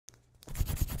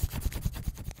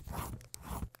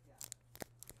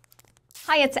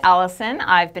Hi, it's Allison.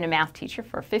 I've been a math teacher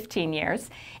for 15 years,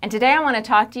 and today I want to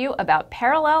talk to you about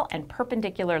parallel and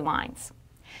perpendicular lines.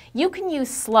 You can use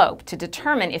slope to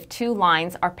determine if two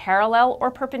lines are parallel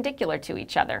or perpendicular to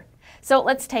each other. So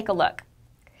let's take a look.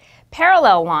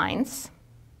 Parallel lines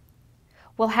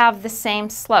will have the same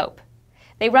slope.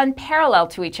 They run parallel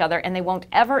to each other and they won't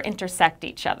ever intersect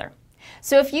each other.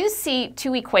 So if you see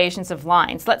two equations of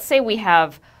lines, let's say we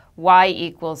have y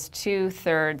equals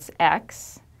 2/3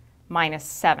 x minus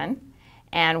 7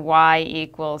 and y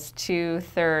equals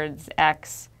 2/3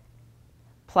 x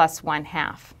plus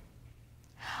 1/2.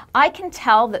 I can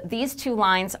tell that these two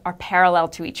lines are parallel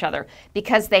to each other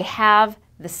because they have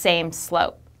the same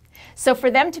slope. So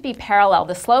for them to be parallel,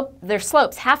 their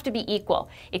slopes have to be equal.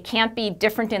 It can't be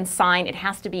different in sign. It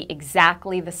has to be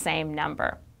exactly the same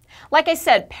number. Like I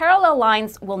said, parallel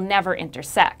lines will never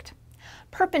intersect.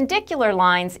 Perpendicular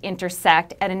lines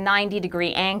intersect at a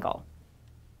 90-degree angle,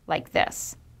 like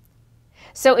this.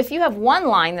 So if you have one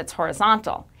line that's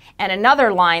horizontal and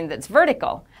another line that's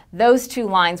vertical, those two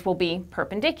lines will be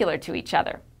perpendicular to each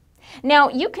other. Now,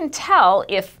 you can tell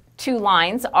if two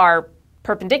lines are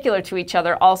perpendicular to each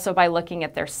other also by looking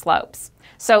at their slopes.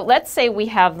 So let's say we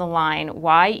have the line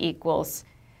y equals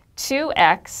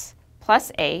 2x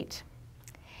plus 8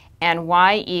 and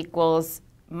y equals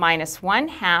minus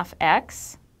 1/2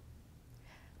 x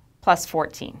plus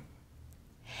 14.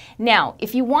 Now,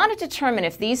 if you want to determine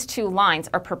if these two lines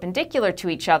are perpendicular to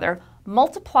each other,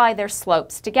 multiply their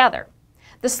slopes together.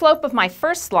 The slope of my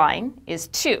first line is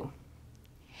 2,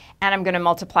 and I'm going to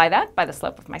multiply that by the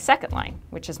slope of my second line,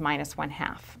 which is minus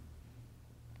 1/2.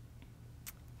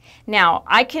 Now,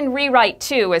 I can rewrite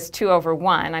 2 as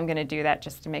 2/1. I'm going to do that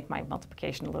just to make my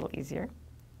multiplication a little easier.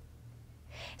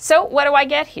 So what do I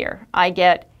get here? I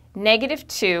get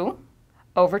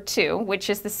 -2/2, which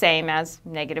is the same as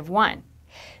 -1.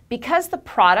 Because the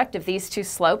product of these two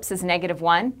slopes is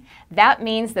 -1, that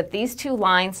means that these two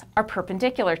lines are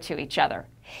perpendicular to each other.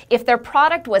 If their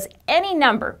product was any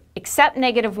number except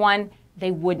 -1,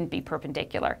 they wouldn't be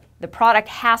perpendicular. The product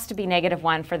has to be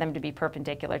 -1 for them to be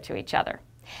perpendicular to each other.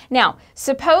 Now,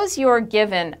 suppose you're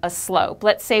given a slope.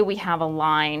 Let's say we have a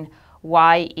line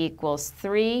y equals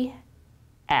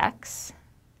 3x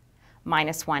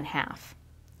minus 1/2.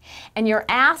 And you're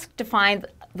asked to find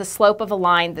the slope of a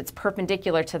line that's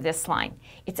perpendicular to this line.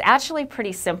 It's actually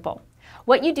pretty simple.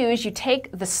 What you do is you take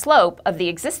the slope of the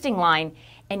existing line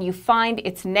and you find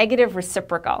its negative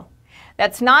reciprocal.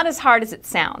 That's not as hard as it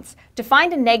sounds. To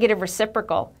find a negative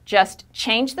reciprocal, just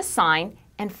change the sign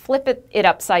and flip it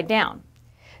upside down.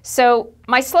 So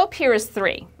my slope here is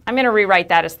 3. I'm going to rewrite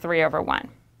that as 3/1.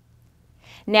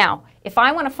 Now, if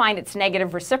I want to find its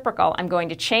negative reciprocal, I'm going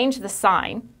to change the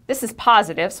sign. This is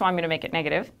positive, so I'm going to make it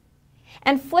negative,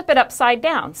 and flip it upside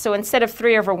down. So instead of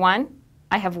 3/1,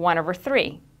 I have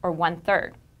 1/3, or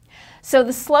 1/3. So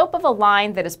the slope of a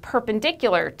line that is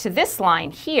perpendicular to this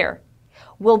line here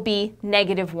will be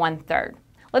 -1/3.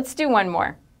 Let's do one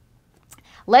more.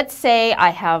 Let's say I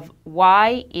have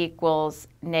y equals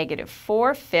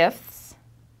 -4/5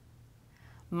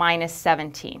 minus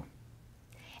 17.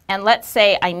 And let's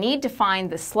say I need to find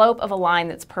the slope of a line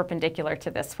that's perpendicular to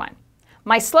this one.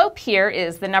 My slope here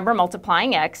is the number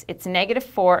multiplying x. It's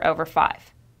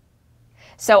 -4/5.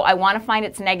 So I want to find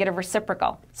its negative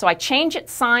reciprocal. So I change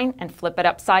its sign and flip it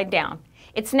upside down.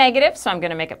 It's negative, so I'm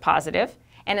going to make it positive.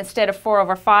 And instead of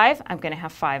 4/5, I'm going to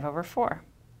have 5/4.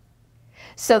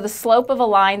 So the slope of a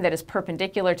line that is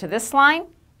perpendicular to this line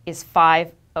is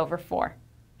 5/4.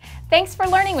 Thanks for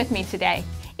learning with me today.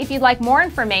 If you'd like more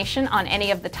information on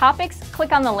any of the topics,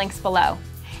 click on the links below.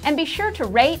 And be sure to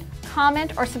rate,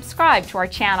 comment, or subscribe to our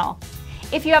channel.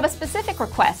 If you have a specific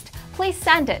request, please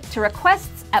send it to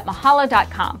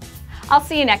requests@mahalodotcom. I'll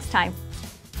see you next time.